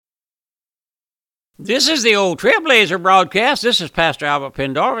This is the old Trailblazer broadcast. This is Pastor Albert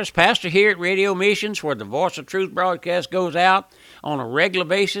Pendarvis, pastor here at Radio Missions, where the Voice of Truth broadcast goes out on a regular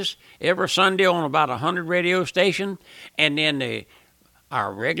basis every Sunday on about 100 radio stations. And then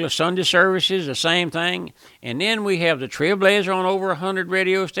our regular Sunday services, the same thing. And then we have the Trailblazer on over 100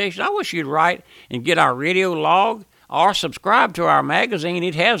 radio stations. I wish you'd write and get our radio log or subscribe to our magazine.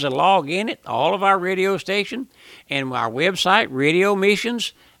 It has a log in it, all of our radio stations, and our website,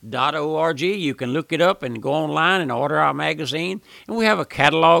 radiomissions.org. You can look it up and go online and order our magazine. And we have a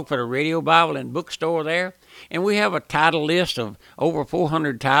catalog for the Radio Bible and bookstore there. And we have a title list of over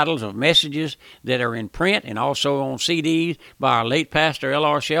 400 titles of messages that are in print and also on CDs by our late pastor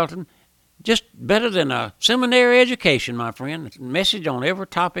L.R. Shelton. Just better than a seminary education, my friend. A message on every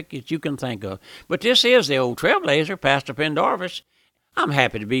topic that you can think of. But this is the old Trailblazer, Pastor Pendarvis. I'm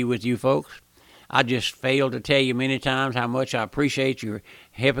happy to be with you folks. I just failed to tell you many times how much I appreciate your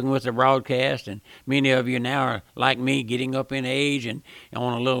helping with the broadcast, and many of you now are like me, getting up in age and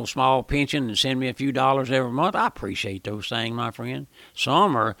on a little small pension and send me a few dollars every month. I appreciate those things, my friend.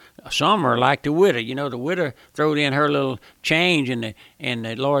 Some are like the widow. You know, the widow throwed in her little change, and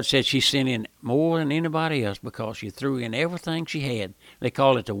the Lord said she sent in more than anybody else because she threw in everything she had. They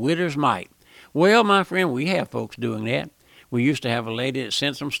call it the widow's mite. Well, my friend, we have folks doing that. We used to have a lady that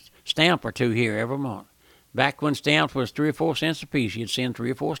sent some stamp or two here every month. Back when stamps was 3 or 4 cents a piece, you'd send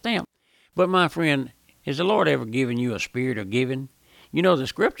 3 or 4 stamps. But my friend, has the Lord ever given you a spirit of giving? You know, the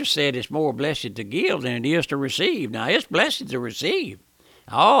scripture said it's more blessed to give than it is to receive. Now, it's blessed to receive.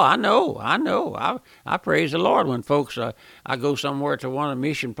 Oh, I know. I praise the Lord when folks, I go somewhere to one of the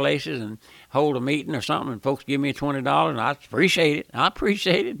mission places and hold a meeting or something, and folks give me $20, and I appreciate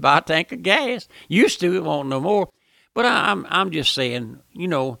it. Buy a tank of gas. Used to, it won't no more. But I'm just saying, you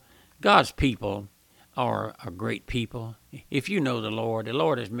know, God's people are a great people. If you know the Lord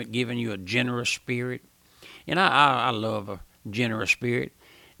has given you a generous spirit. And I love a generous spirit.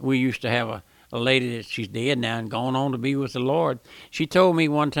 We used to have a lady that she's dead now and gone on to be with the Lord. She told me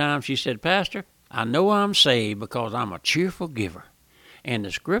one time, she said, Pastor, I know I'm saved because I'm a cheerful giver. And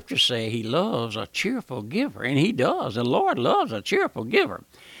the scriptures say he loves a cheerful giver. And he does. The Lord loves a cheerful giver.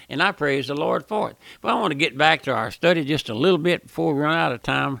 And I praise the Lord for it. But I want to get back to our study just a little bit before we run out of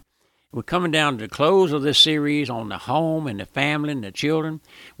time. We're coming down to the close of this series on the home and the family and the children.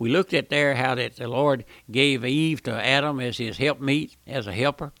 We looked at there how that the Lord gave Eve to Adam as his helpmeet, as a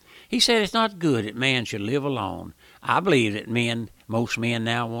helper. He said it's not good that man should live alone. I believe that most men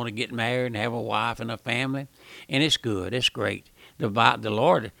now want to get married and have a wife and a family. And it's good. It's great. The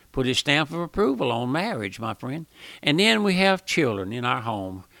Lord put his stamp of approval on marriage, my friend. And then we have children in our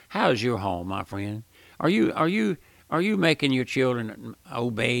home. How's your home, my friend? Are you making your children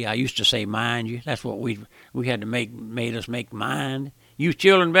obey? I used to say mind you. That's what we had to made us make mind. You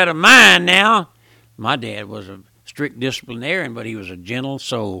children better mind now. My dad was a strict disciplinarian, but he was a gentle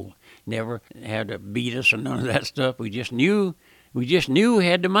soul. Never had to beat us or none of that stuff. We just knew we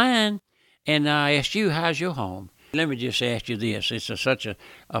had to mind. And I asked you, how's your home? Let me just ask you this. It's such a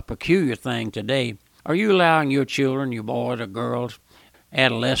peculiar thing today. Are you allowing your children, your boys or girls,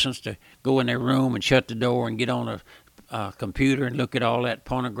 adolescents, to go in their room and shut the door and get on a computer and look at all that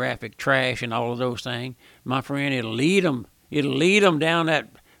pornographic trash and all of those things? My friend, it'll lead them down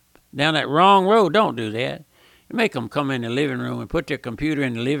that wrong road. Don't do that. Make them come in the living room and put their computer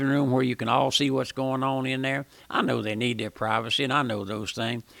in the living room where you can all see what's going on in there. I know they need their privacy, and I know those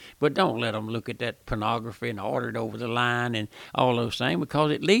things, but don't let them look at that pornography and order it over the line and all those things, because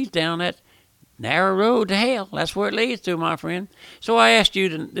it leads down that narrow road to hell. That's where it leads to, my friend. So I asked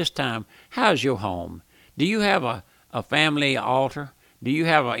you this time, how's your home? Do you have a family altar? Do you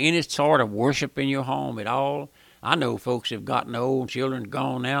have any sort of worship in your home at all? I know folks have gotten old, children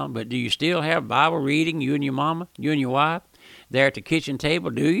gone now, but do you still have Bible reading, you and your mama, you and your wife, there at the kitchen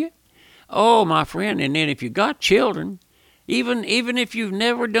table, do you? Oh, my friend, and then if you got children, even if you've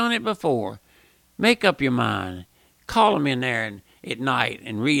never done it before, make up your mind. Call them in there at night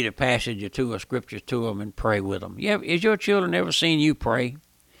and read a passage or two of scriptures to them and pray with them. Has your children ever seen you pray?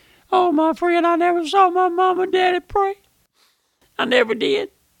 Oh, my friend, I never saw my mom and daddy pray. I never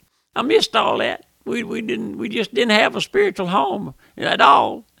did. I missed all that. We just didn't have a spiritual home at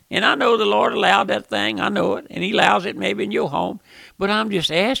all. And I know the Lord allowed that thing. I know it. And he allows it maybe in your home. But I'm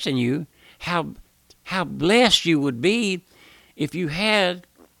just asking you how blessed you would be if you had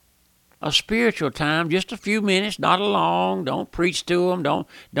a spiritual time, just a few minutes, not long. Don't preach to them.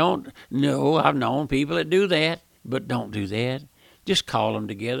 No, I've known people that do that, but don't do that. Just call them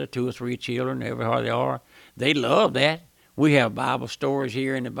together, 2 or 3 children, everywhere they are. They love that. We have Bible stories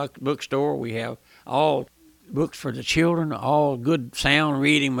here in the bookstore. We have all books for the children, all good sound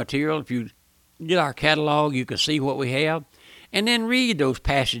reading material. If you get our catalog. You can see what we have. And then read those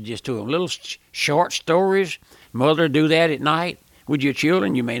passages to them, little short stories. Mother, do that at night with your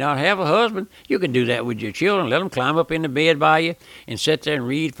children. You may not have a husband. You can do that with your children. Let them climb up in the bed by you and sit there and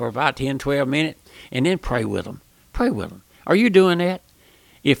read for about 10, 12 minutes, and then pray with them. Pray with them. Are you doing that?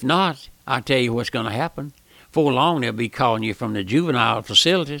 If not, I'll tell you what's going to happen. Before long, they'll be calling you from the juvenile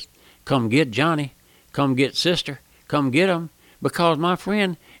facilities. Come get Johnny. Come get sister. Come get them. Because, my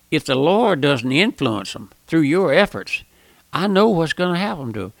friend, if the Lord doesn't influence them through your efforts, I know what's going to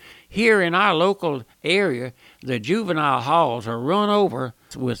happen to them. Here in our local area, the juvenile halls are run over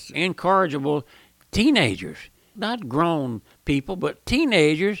with incorrigible teenagers. Not grown people, but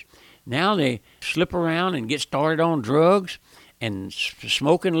teenagers. Now they slip around and get started on drugs and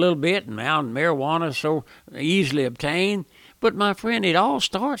smoking a little bit, and now marijuana is so easily obtained. But, my friend, it all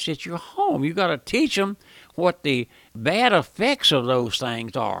starts at your home. You got to teach them what the bad effects of those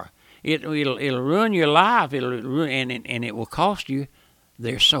things are. It'll ruin your life, and it will cost you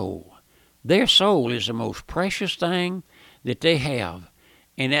their soul. Their soul is the most precious thing that they have.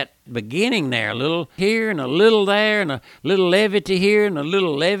 And that beginning there, a little here and a little there, and a little levity here and a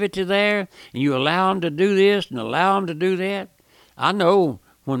little levity there, and you allow them to do this and allow them to do that. I know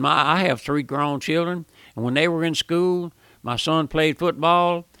I have 3 grown children, and when they were in school, my son played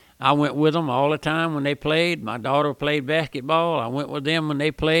football. I went with them all the time when they played. My daughter played basketball. I went with them when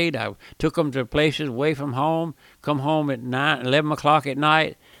they played. I took them to places away from home, come home at 11 o'clock at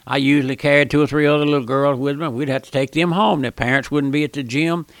night. I usually carried 2 or 3 other little girls with me. We'd have to take them home. Their parents wouldn't be at the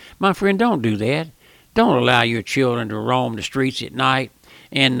gym. My friend, don't do that. Don't allow your children to roam the streets at night.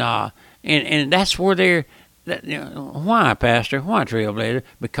 And that's where they're... Why, Pastor? Why, Trailblazer?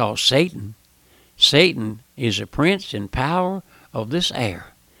 Because Satan is a prince and power of this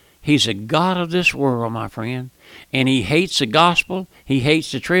air. He's a god of this world, my friend, and he hates the gospel, he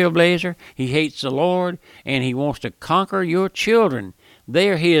hates the Trailblazer, he hates the Lord, and he wants to conquer your children.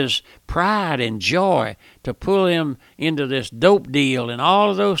 They're his pride and joy to pull them into this dope deal and all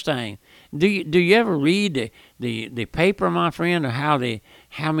of those things. Do you ever read the paper, my friend, of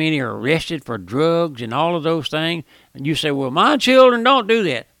how many are arrested for drugs and all of those things? And you say, well, my children don't do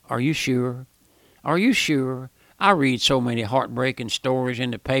that. Are you sure? Are you sure? I read so many heartbreaking stories in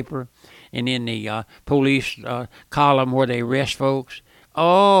the paper and in the police column where they arrest folks.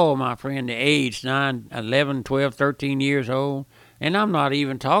 Oh, my friend, the age 9, 11, 12, 13 years old. And I'm not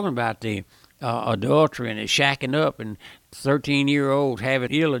even talking about the adultery and the shacking up and 13-year-olds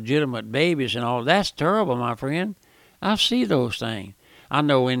having illegitimate babies and all. That's terrible, my friend. I see those things. I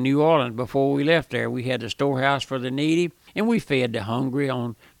know in New Orleans, before we left there, we had the storehouse for the needy, and we fed the hungry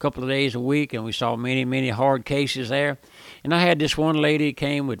on a couple of days a week, and we saw many, many hard cases there. And I had this one lady that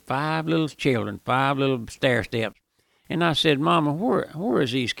came with 5 little children, 5 little stair steps. And I said, Mama, where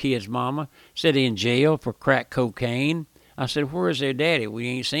is these kids, Mama? Said, in jail for crack cocaine. I said, where is their daddy? We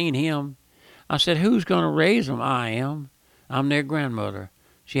ain't seen him. I said, who's going to raise them? I am. I'm their grandmother.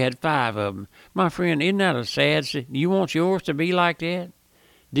 She had 5 of them. My friend, isn't that a sad... Do you want yours to be like that?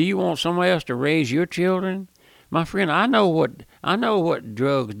 Do you want somebody else to raise your children? My friend, I know what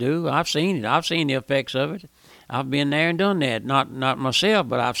drugs do. I've seen it. I've seen the effects of it. I've been there and done that. Not myself,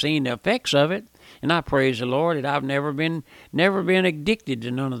 but I've seen the effects of it. And I praise the Lord that I've never been addicted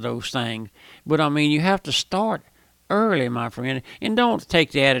to none of those things. But I mean, you have to start early, my friend, and don't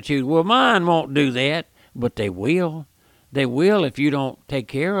take the attitude, well, mine won't do that, but they will. They will if you don't take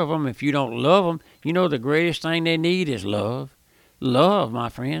care of them, if you don't love them. You know, the greatest thing they need is love. Love, my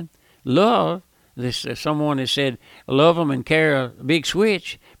friend. Love. Someone has said, love them and carry a big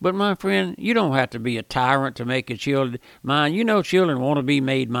switch. But, my friend, you don't have to be a tyrant to make your children mine. You know children want to be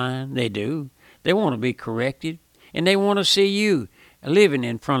made mine. They do. They want to be corrected. And they want to see you living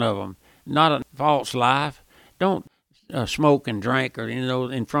in front of them, not a false life. Don't smoke and drink or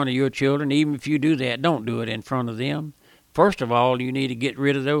in front of your children. Even if you do that, don't do it in front of them. First of all, you need to get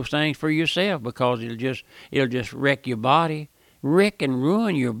rid of those things for yourself, because it'll just wreck your body. Wreck and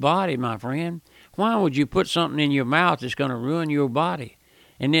ruin your body, my friend. Why would you put something in your mouth that's going to ruin your body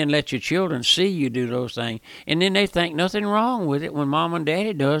and then let your children see you do those things? And then they think nothing wrong with it when mom and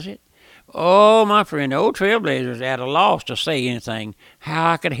daddy does it. Oh, my friend, the old Trailblazer's at a loss to say anything,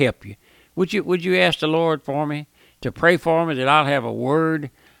 how I could help you. Would you ask the Lord for me, to pray for me, that I'll have a word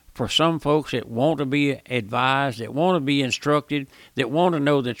for some folks that want to be advised, that want to be instructed, that want to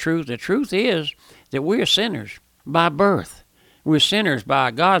know the truth. The truth is that we're sinners by birth. We're sinners by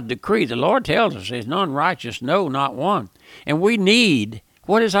God's decree. The Lord tells us there's none righteous, no, not one. And we need,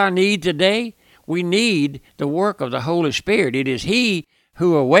 what is our need today? We need the work of the Holy Spirit. It is He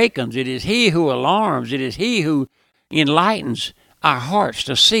who awakens. It is He who alarms. It is He who enlightens our hearts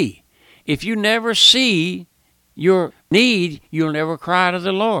to see. If you never see your need, you'll never cry to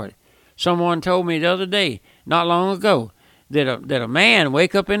the Lord. Someone told me the other day, not long ago, that a man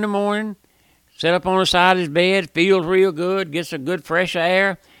wake up in the morning, sit up on the side of his bed, feels real good, gets a good fresh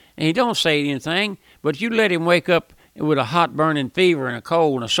air, and he don't say anything, but you let him wake up with a hot burning fever and a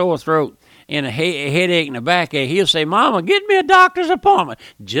cold and a sore throat and a headache and a backache, he'll say, Mama, get me a doctor's appointment.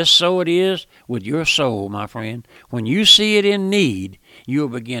 Just so it is with your soul, my friend. When you see it in need, you'll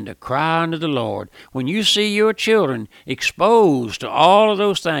begin to cry unto the Lord. When you see your children exposed to all of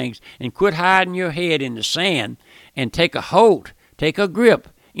those things, and quit hiding your head in the sand and take a hold, take a grip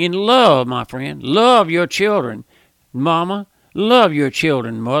in love, my friend. Love your children, Mama. Love your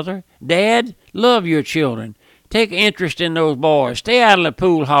children, Mother. Dad, love your children. Take interest in those boys. Stay out of the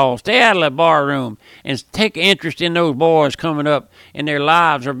pool hall. Stay out of the bar room. And take interest in those boys coming up, and their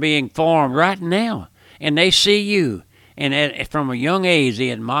lives are being formed right now. And they see you. And from a young age, they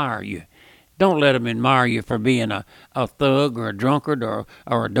admire you. Don't let them admire you for being a thug or a drunkard or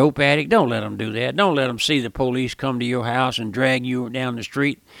a dope addict. Don't let them do that. Don't let them see the police come to your house and drag you down the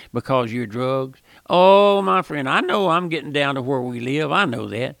street because you're drugs. Oh, my friend, I know I'm getting down to where we live. I know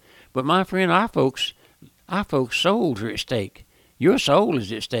that. But, my friend, our folks' souls are at stake. Your soul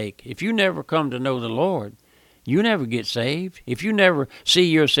is at stake. If you never come to know the Lord, you never get saved. If you never see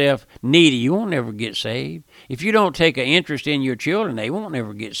yourself needy, you won't never get saved. If you don't take an interest in your children, they won't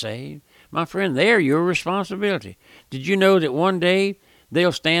never get saved. My friend, they're your responsibility. Did you know that one day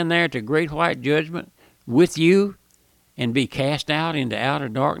they'll stand there at the great white judgment with you and be cast out into outer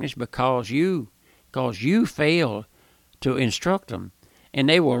darkness because you failed to instruct them? And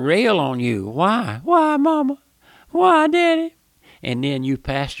they will rail on you. Why? Why, Mama? Why, Daddy? And then you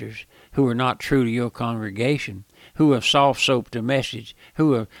pastors who are not true to your congregation, who have soft-soaped the message,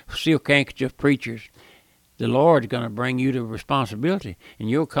 who are silk handkerchief preachers, the Lord is going to bring you to responsibility. And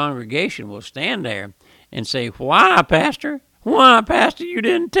your congregation will stand there and say, Why, Pastor? Why, Pastor, you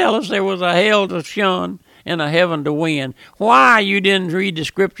didn't tell us there was a hell to shun and a heaven to win? Why you didn't read the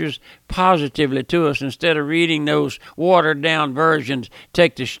scriptures positively to us instead of reading those watered-down versions,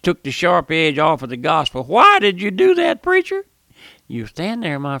 took the sharp edge off of the gospel? Why did you do that, preacher? You stand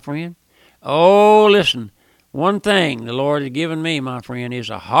there, my friend. Oh, listen, one thing the Lord has given me, my friend,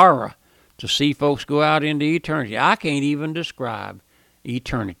 is a horror to see folks go out into eternity. I can't even describe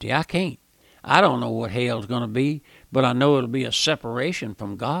eternity. I can't. I don't know what hell's going to be, but I know it'll be a separation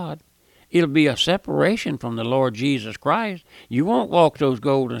from God. It'll be a separation from the Lord Jesus Christ. You won't walk those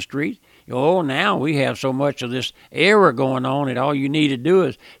golden streets. Oh, now we have so much of this error going on that all you need to do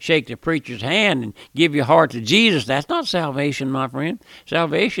is shake the preacher's hand and give your heart to Jesus. That's not salvation, my friend.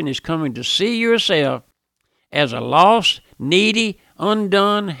 Salvation is coming to see yourself as a lost, needy,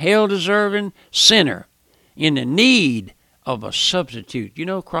 undone, hell-deserving sinner in the need of a substitute. You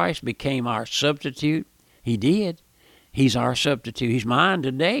know, Christ became our substitute. He did. He's our substitute. He's mine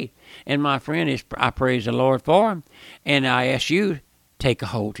today. And my friend, I praise the Lord for him. And I ask you, take a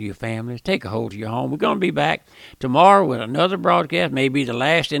hold to your families. Take a hold to your home. We're going to be back tomorrow with another broadcast, maybe the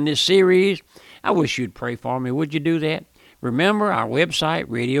last in this series. I wish you'd pray for me. Would you do that? Remember our website,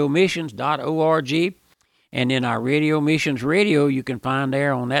 radiomissions.org. And then our Radio Missions Radio, you can find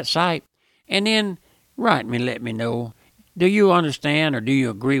there on that site. And then write me, let me know. Do you understand or do you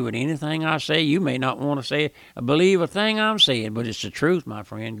agree with anything I say? You may not want to say, believe a thing I'm saying, but it's the truth, my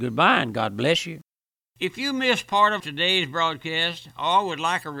friend. Goodbye, and God bless you. If you missed part of today's broadcast or would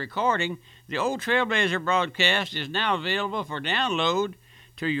like a recording, the old Trailblazer broadcast is now available for download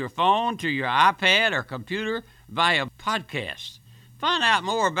to your phone, to your iPad, or computer via podcast. Find out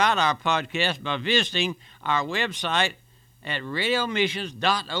more about our podcast by visiting our website at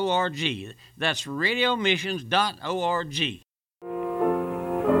radiomissions.org. That's radiomissions.org.